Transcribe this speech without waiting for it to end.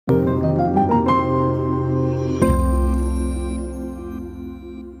Hi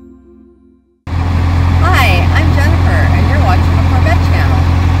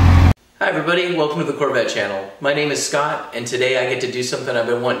everybody, welcome to the Corvette channel. My name is Scott, and today I get to do something I've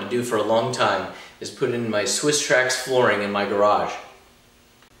been wanting to do for a long time, is put in my Swisstrax flooring in my garage.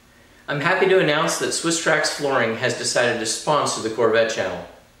 I'm happy to announce that Swisstrax flooring has decided to sponsor the Corvette channel.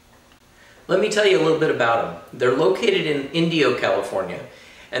 Let me tell you a little bit about them. They're located in Indio, California,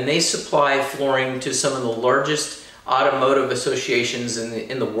 and they supply flooring to some of the largest automotive associations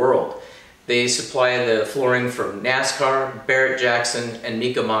in the world. They supply the flooring from NASCAR, Barrett-Jackson, and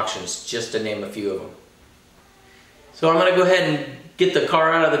Mika Mocctions, just to name a few of them. So I'm going to go ahead and get the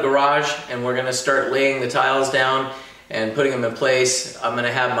car out of the garage, and we're going to start laying the tiles down and putting them in place. I'm going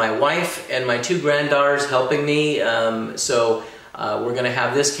to have my wife and my two granddaughters helping me, so we're going to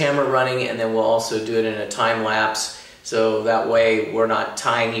have this camera running, and then we'll also do it in a time lapse, so that way we're not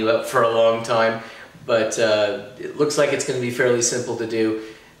tying you up for a long time. But it looks like it's going to be fairly simple to do.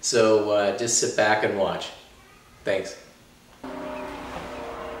 So just sit back and watch. Thanks.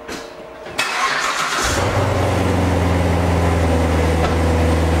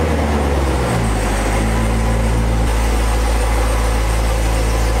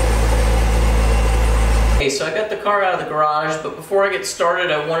 Okay, so I got the car out of the garage, but before I get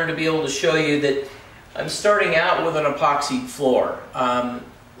started, I wanted to be able to show you that I'm starting out with an epoxy floor.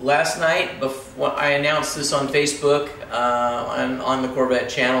 Last night, before I announced this on Facebook, on the Corvette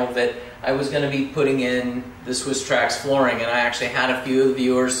channel, that I was going to be putting in the Swisstrax flooring, and I actually had a few of the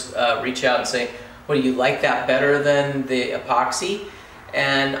viewers reach out and say, "What, do you like that better than the epoxy?"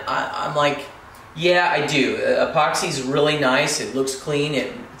 And I'm like, yeah, I do. Epoxy's really nice. It looks clean.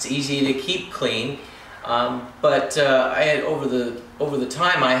 It's easy to keep clean. But I had over the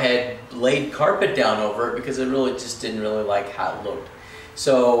time I had laid carpet down over it because I really just didn't really like how it looked.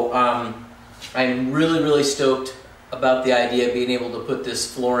 So I'm really stoked about the idea of being able to put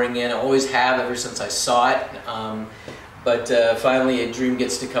this flooring in. I always have ever since I saw it, but finally a dream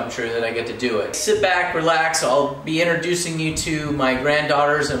gets to come true that I get to do it. Sit back, relax. I'll be introducing you to my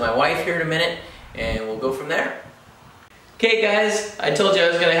granddaughters and my wife here in a minute, and we'll go from there. Okay guys, I told you I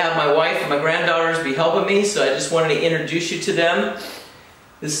was going to have my wife and my granddaughters be helping me, so I just wanted to introduce you to them.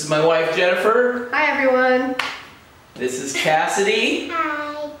 This is my wife Jennifer. Hi everyone. This is Cassidy.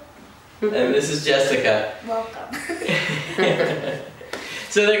 Hi. And this is Jessica. Welcome.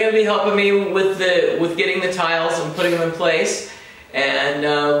 So they're going to be helping me with getting the tiles and putting them in place. And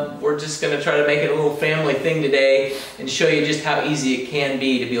we're just going to try to make it a little family thing today and show you just how easy it can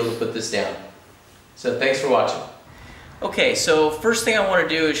be to be able to put this down. So thanks for watching. Okay, so first thing I want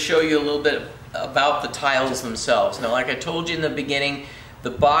to do is show you a little bit about the tiles themselves. Now, like I told you in the beginning, the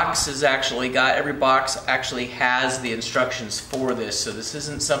box has actually got, every box actually has the instructions for this, so this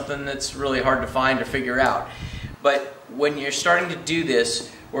isn't something that's really hard to find or figure out. But when you're starting to do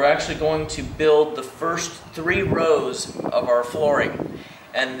this, we're actually going to build the first 3 rows of our flooring,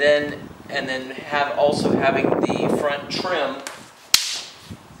 and then also having the front trim.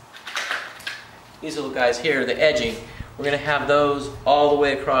 These little guys here, the edging, we're going to have those all the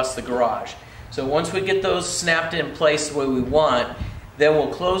way across the garage. So once we get those snapped in place the way we want, then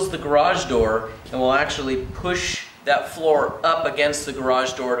we'll close the garage door and we'll actually push that floor up against the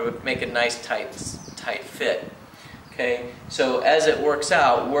garage door to make a nice tight fit. Okay, so as it works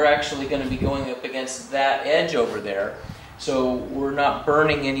out, we're actually going to be going up against that edge over there, so we're not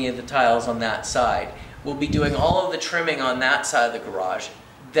burning any of the tiles on that side. We'll be doing all of the trimming on that side of the garage.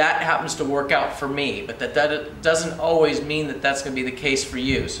 That happens to work out for me, but that doesn't always mean that that's going to be the case for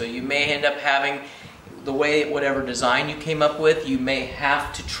you. So you may end up having, the way, whatever design you came up with, you may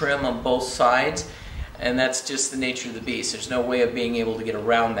have to trim on both sides, and that's just the nature of the beast. There's no way of being able to get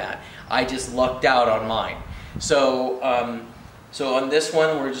around that. I just lucked out on mine. So, so on this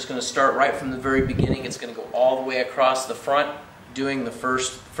one, we're just going to start right from the very beginning. It's going to go all the way across the front, doing the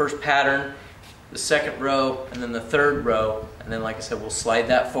first pattern, the second row, and then the third row, and then, like I said, we'll slide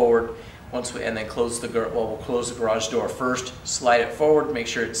that forward and then close the we'll close the garage door first, slide it forward, make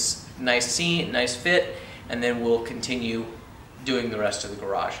sure it's nice fit, and then we'll continue doing the rest of the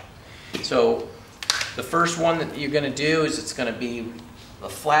garage. So the first one that you're going to do is it's going to be a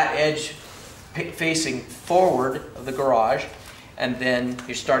flat edge facing forward of the garage, and then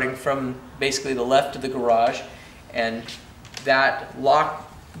you're starting from basically the left of the garage, and that lock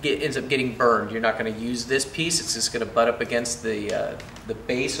ends up getting burned. You're not going to use this piece, it's just going to butt up against the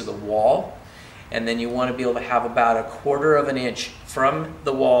base of the wall, and then you want to be able to have about 1/4 of an inch from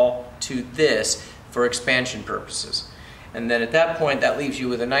the wall to this for expansion purposes. And then at that point, that leaves you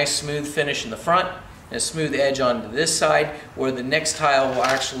with a nice smooth finish in the front, and a smooth edge onto this side, where the next tile will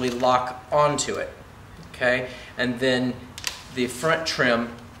actually lock onto it. Okay, and then the front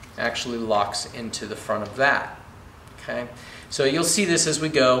trim actually locks into the front of that. Okay, so you'll see this as we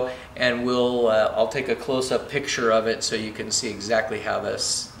go, and I'll take a close-up picture of it so you can see exactly how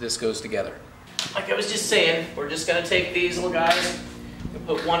this goes together. Like I was just saying, we're just going to take these little guys and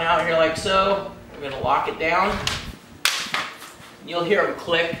put one out here like so. We're going to lock it down. You'll hear them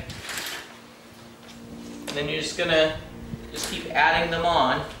click. And then you're just going to keep adding them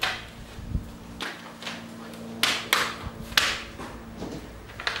on.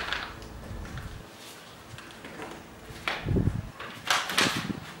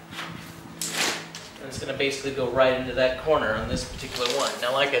 It's going to basically go right into that corner on this particular one.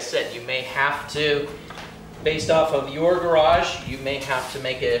 Now, like I said, you may have to, based off of your garage, you may have to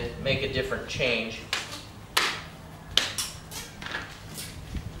make a different change.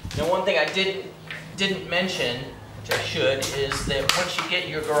 Now, one thing I didn't mention, which I should, is that once you get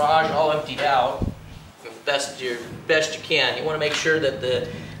your garage all emptied out, best you can, you want to make sure that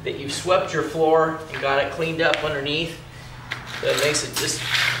you've swept your floor and got it cleaned up underneath. So it makes it just,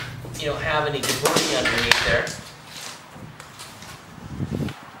 you don't have any debris underneath there.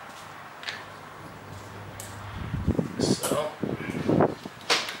 So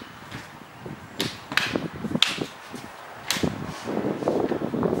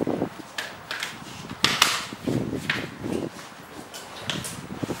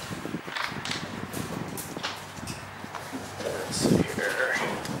let's see here.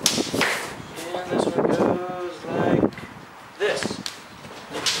 And this one goes like this.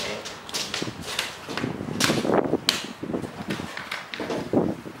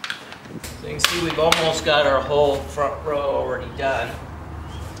 So you can see we've almost got our whole front row already done.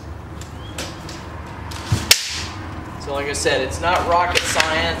 So like I said, it's not rocket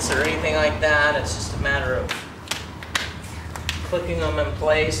science or anything like that. It's just a matter of clicking them in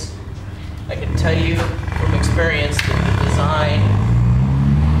place. I can tell you from experience that the design...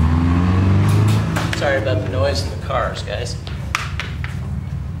 Sorry about the noise in the cars, guys.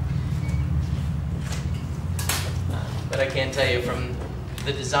 But I can tell you from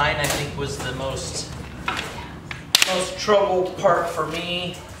the design, I think, was the most troubled part for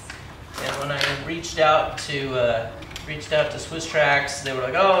me. And when I reached out to Swisstrax, they were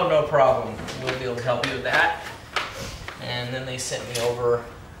like, "Oh, no problem. We'll be able to help you with that." And then they sent me over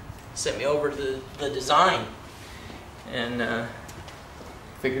the design and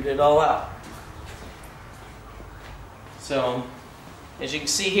figured it all out. So, as you can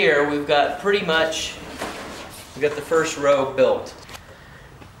see here, we've got the first row built.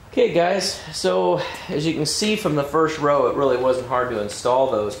 Okay guys, so as you can see from the first row, it really wasn't hard to install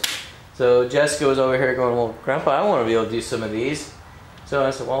those. So Jessica was over here going, "Well, Grandpa, I want to be able to do some of these." So I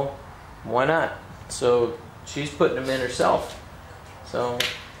said, "Well, why not?" So she's putting them in herself. So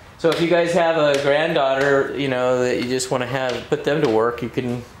if you guys have a granddaughter, you know, that you just want to put them to work, you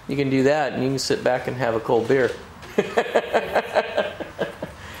can do that, and you can sit back and have a cold beer.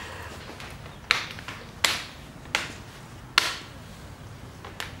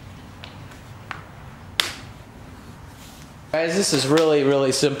 Guys, this is really,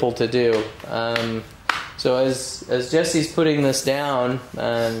 really simple to do. So as Jesse's putting this down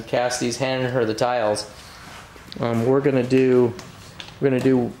and Cassie's handing her the tiles, we're gonna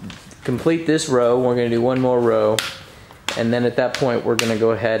complete this row. We're gonna do one more row, and then at that point we're gonna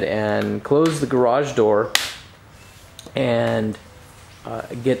go ahead and close the garage door and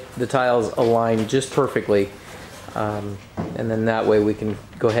get the tiles aligned just perfectly, and then that way we can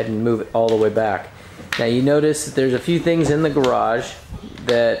go ahead and move it all the way back. Now you notice that there's a few things in the garage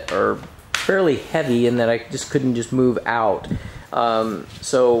that are fairly heavy and that I just couldn't just move out.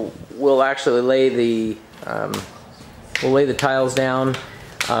 So we'll actually lay the tiles down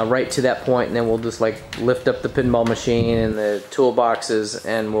right to that point, and then we'll just like lift up the pinball machine and the toolboxes,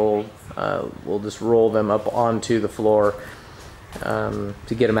 and we'll just roll them up onto the floor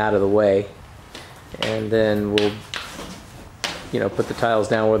to get them out of the way, and then we'll put the tiles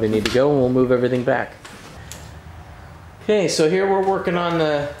down where they need to go, and we'll move everything back. Okay, so here we're working on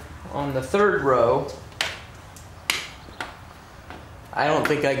the third row. I don't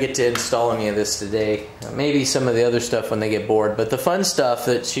think I get to install any of this today. Maybe some of the other stuff when they get bored, but the fun stuff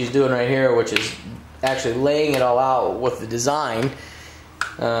that she's doing right here, which is actually laying it all out with the design,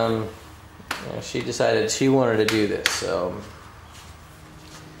 she decided she wanted to do this. So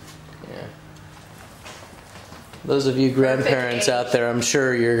yeah, those of you grandparents out there, I'm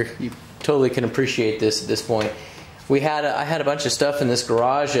sure you totally can appreciate this at this point. I had a bunch of stuff in this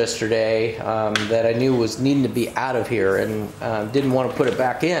garage yesterday that I knew was needing to be out of here, and didn't want to put it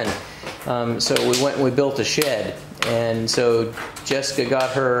back in. So we went and we built a shed, and so Jessica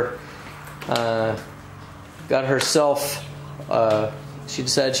got herself. She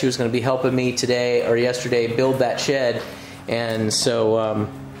decided she was going to be helping me today or yesterday build that shed, and so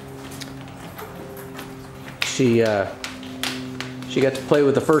she got to play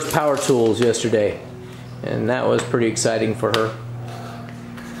with the first power tools yesterday, and that was pretty exciting for her.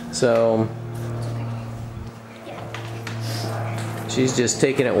 So she's just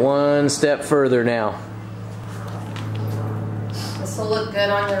taking it one step further now. This will look good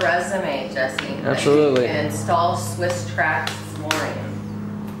on your resume, Jesse. Absolutely. You can install Swisstrax flooring.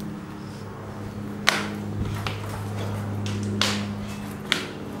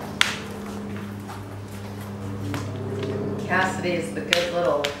 Cassidy is the good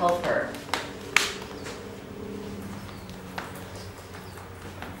little helper.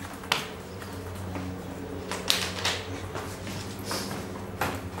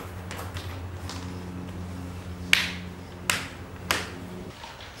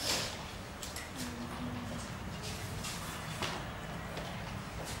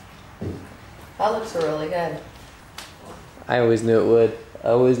 That looks really good. I always knew it would. I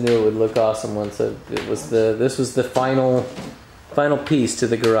always knew it would look awesome once this was the final piece to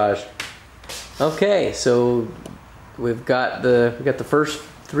the garage. Okay, so we've got the first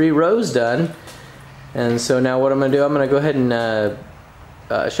 3 rows done, and so now what I'm going to do, I'm going to go ahead and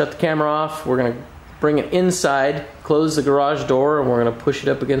shut the camera off. We're going to bring it inside, close the garage door, and we're going to push it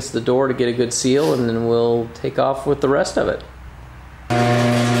up against the door to get a good seal, and then we'll take off with the rest of it.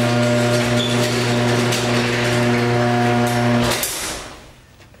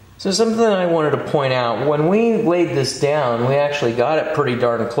 So something I wanted to point out, when we laid this down, we actually got it pretty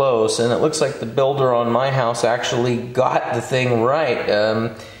darn close, and it looks like the builder on my house actually got the thing right.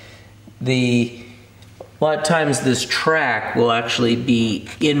 A lot of times this track will actually be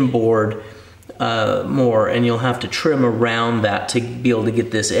inboard more, and you'll have to trim around that to be able to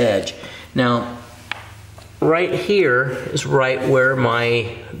get this edge. Now, right here is right where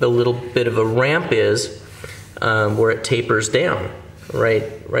the little bit of a ramp is, where it tapers down.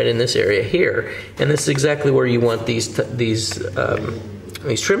 Right in this area here, and this is exactly where you want these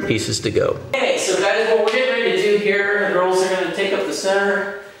trim pieces to go. Okay, so guys, what we're getting ready to do here, the girls are going to take up the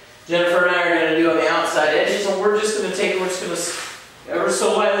center. Jennifer and I are going to do on the outside edges, and we're just going to ever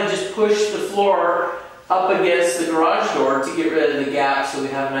so lightly just push the floor up against the garage door to get rid of the gap, so we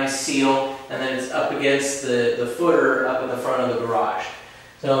have a nice seal, and then it's up against the footer up in the front of the garage.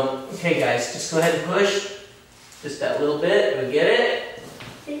 So, okay, guys, just go ahead and push. Just that little bit, we get it? I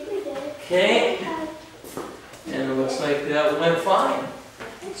think we did. Okay. And it looks like that went fine.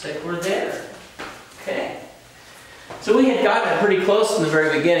 Looks like we're there. Okay. So we had gotten it pretty close in the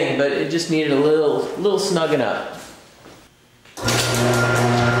very beginning, but it just needed a little snugging up. Okay,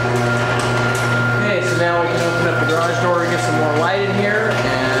 so now we can open up the garage door and get some more light in here,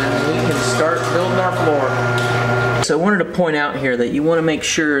 and we can start building our floor. So I wanted to point out here that you want to make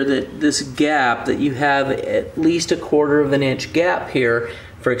sure that this gap, that you have at least 1/4 of an inch gap here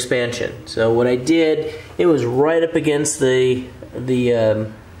for expansion. So what I did, it was right up against the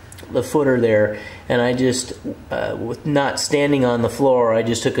footer there, and I just, with not standing on the floor, I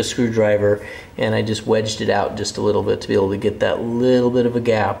just took a screwdriver and I just wedged it out just a little bit to be able to get that little bit of a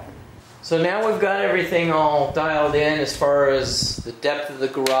gap. So now we've got everything all dialed in as far as the depth of the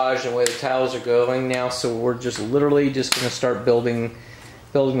garage and where the tiles are going now, so we're just literally just going to start building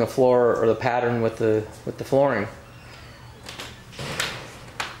the floor or the pattern with the flooring.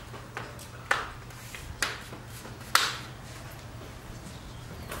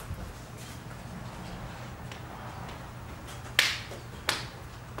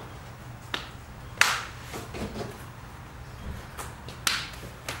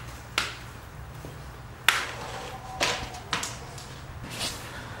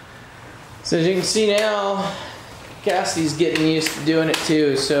 So as you can see now, Cassie's getting used to doing it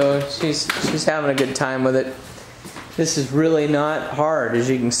too, so she's having a good time with it. This is really not hard, as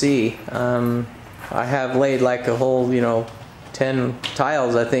you can see. I have laid like a whole, 10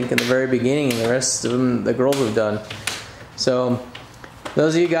 tiles, I think, in the very beginning, and the rest of them the girls have done. So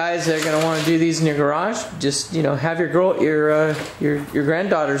those of you guys that are going to want to do these in your garage, just have your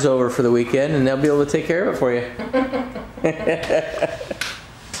granddaughters over for the weekend, and they'll be able to take care of it for you.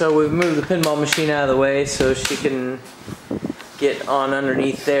 So we've moved the pinball machine out of the way so she can get on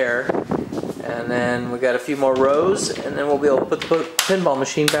underneath there, and then we got a few more rows, and then we'll be able to put the pinball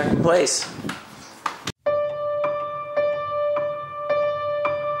machine back in place.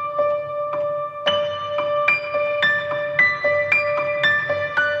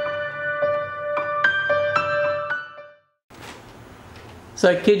 So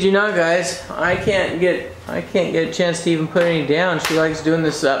I kid you not, guys, I can't get a chance to even put any down. She likes doing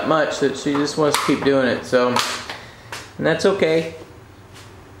this that much that she just wants to keep doing it. So, and that's okay.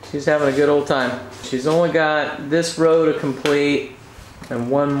 She's having a good old time. She's only got this row to complete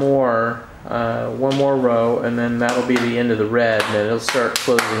and one more row, and then that'll be the end of the red, and then it'll start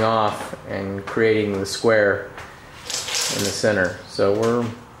closing off and creating the square in the center. So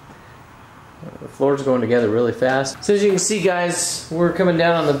the floor's going together really fast. So as you can see, guys, we're coming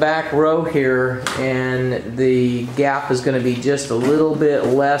down on the back row here, and the gap is going to be just a little bit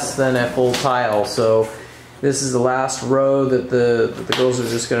less than a full tile. So this is the last row that the girls are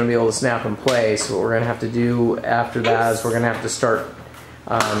just going to be able to snap in place. What we're going to have to do after that is we're going to have to start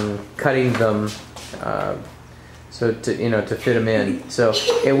cutting them so to fit them in. So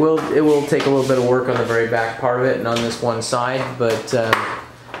it will take a little bit of work on the very back part of it and on this one side, but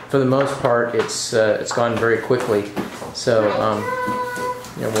for the most part, it's gone very quickly. So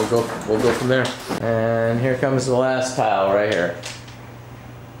yeah, we'll go from there. And here comes the last tile right here.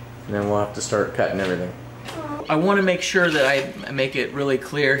 And then we'll have to start cutting everything. I want to make sure that I make it really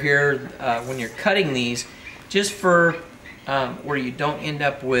clear here when you're cutting these, just for where you don't end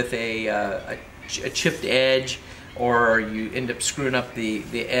up with a chipped edge, or you end up screwing up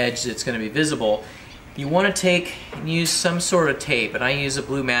the edge that's going to be visible. You want to take and use some sort of tape, and I use a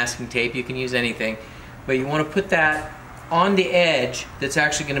blue masking tape. You can use anything, but you want to put that on the edge that's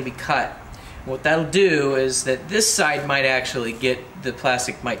actually going to be cut. What that'll do is that this side might actually get, the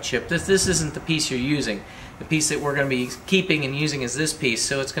plastic might chip. This isn't the piece you're using. The piece that we're going to be keeping and using is this piece,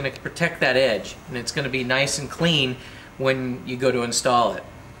 so it's going to protect that edge, and it's going to be nice and clean when you go to install it.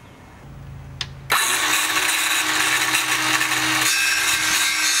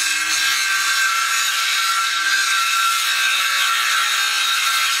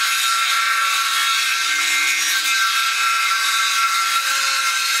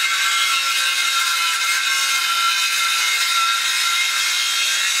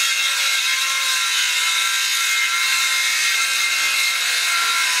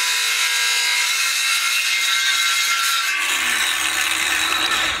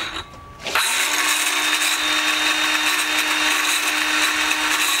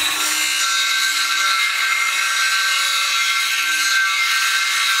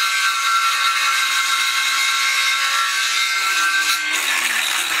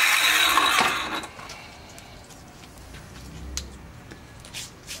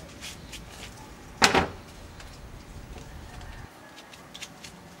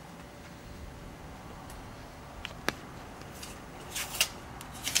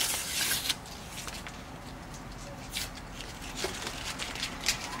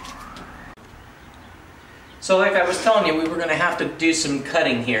 So like I was telling you, we were going to have to do some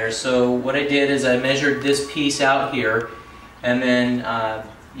cutting here. So what I did is I measured this piece out here, and then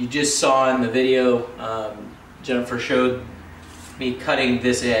you just saw in the video, Jennifer showed me cutting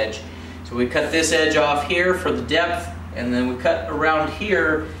this edge. So we cut this edge off here for the depth, and then we cut around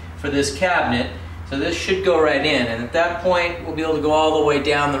here for this cabinet. So this should go right in, and at that point we'll be able to go all the way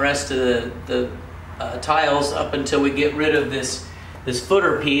down the rest of the tiles up until we get rid of this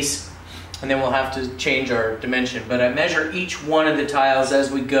footer piece, and then we'll have to change our dimension. But I measure each one of the tiles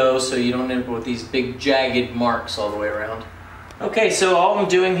as we go, so you don't end up with these big jagged marks all the way around. Okay, so all I'm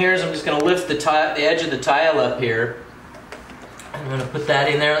doing here is I'm just going to lift the edge of the tile up here. I'm going to put that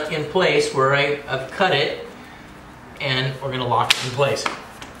in there in place where I've cut it, and we're going to lock it in place.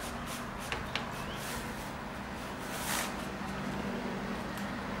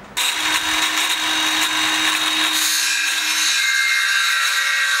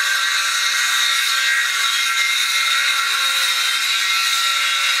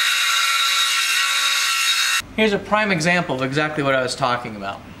 Here's a prime example of exactly what I was talking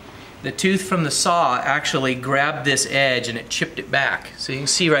about. The tooth from the saw actually grabbed this edge and it chipped it back. So you can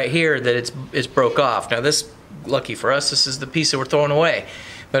see right here that it's broke off. Now this, lucky for us, this is the piece that we're throwing away.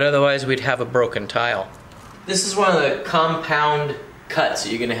 But otherwise we'd have a broken tile. This is one of the compound cuts that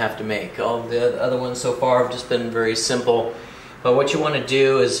you're going to have to make. All the other ones so far have just been very simple. But what you want to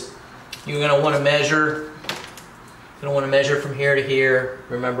do is you're going to want to measure. You don't want to measure from here to here.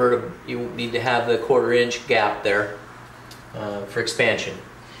 Remember, you need to have the 1/4 inch gap there for expansion.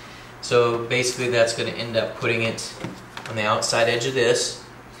 So basically that's going to end up putting it on the outside edge of this,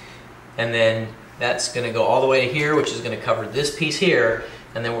 and then that's going to go all the way to here, which is going to cover this piece here,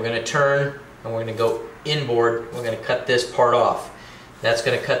 and then we're going to turn and we're going to go inboard. We're going to cut this part off. That's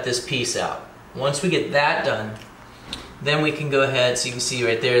going to cut this piece out. Once we get that done, then we can go ahead, so you can see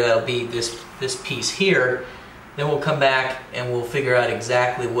right there, that'll be this piece here. Then we'll come back and we'll figure out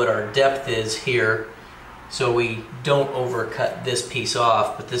exactly what our depth is here, so we don't overcut this piece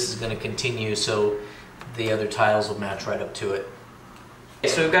off, but this is going to continue so the other tiles will match right up to it. Okay,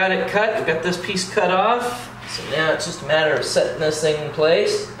 so we've got it cut, we've got this piece cut off, so now it's just a matter of setting this thing in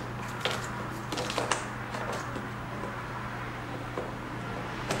place.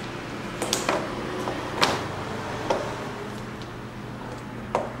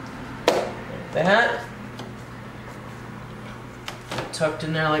 Like that. Tucked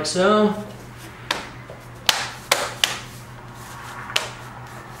in there like so.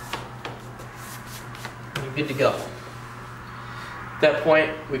 You're good to go. At that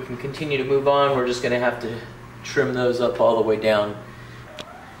point, we can continue to move on. We're just going to have to trim those up all the way down.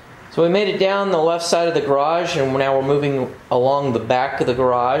 So we made it down the left side of the garage, and now we're moving along the back of the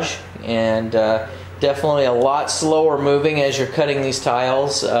garage, and definitely a lot slower moving as you're cutting these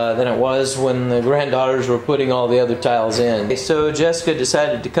tiles than it was when the granddaughters were putting all the other tiles in. So Jessica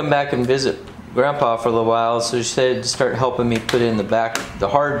decided to come back and visit Grandpa for a little while, so she said to start helping me put in the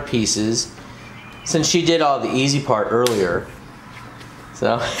hard pieces, since she did all the easy part earlier.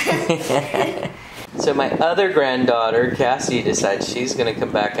 So, so my other granddaughter, Cassie, decided she's going to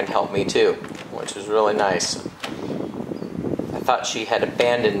come back and help me too, which was really nice. I thought she had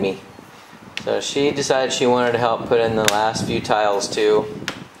abandoned me. So she decided she wanted to help put in the last few tiles too.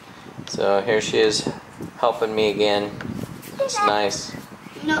 So here she is helping me again. It's nice.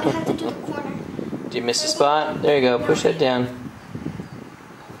 No, you have to do the corner. Did you miss a spot? There you go, push it down.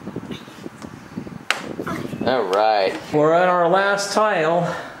 Alright. We're on our last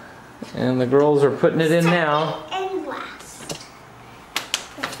tile, and the girls are putting it in now. And last.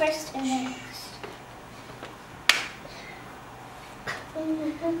 The first and the last.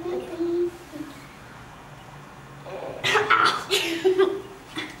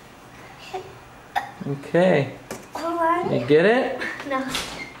 Okay. You get it? No.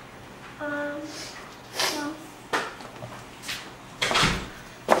 No.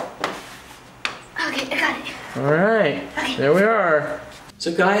 Okay, I got it. Alright, Okay. there we are.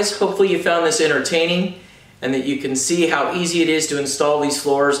 So guys, hopefully you found this entertaining and that you can see how easy it is to install these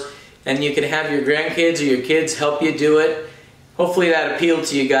floors, and you can have your grandkids or your kids help you do it. Hopefully that appealed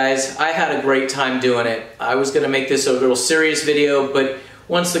to you guys. I had a great time doing it. I was going to make this a little serious video, but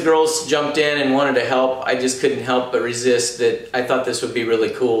once the girls jumped in and wanted to help, I just couldn't help but resist that I thought this would be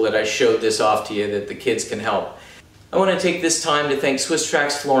really cool that I showed this off to you, that the kids can help. I want to take this time to thank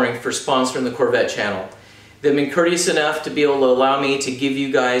Swisstrax Flooring for sponsoring the Corvette channel. They've been courteous enough to be able to allow me to give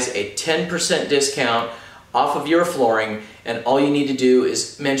you guys a 10% discount off of your flooring, and all you need to do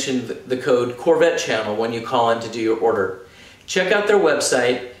is mention the code Corvette channel when you call in to do your order. Check out their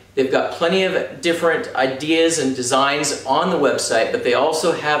website. They've got plenty of different ideas and designs on the website, but they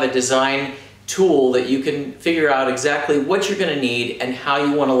also have a design tool that you can figure out exactly what you're going to need and how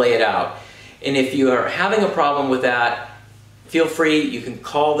you want to lay it out. And if you are having a problem with that, feel free, you can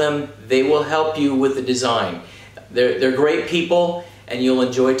call them. They will help you with the design. They're great people, and you'll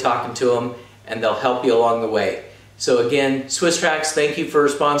enjoy talking to them, and they'll help you along the way. So again, Swisstrax, thank you for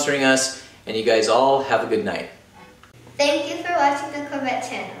sponsoring us, and you guys all have a good night. Thank you for watching the Corvette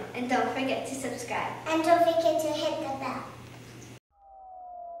channel, and don't forget to subscribe. And don't forget to hit the bell.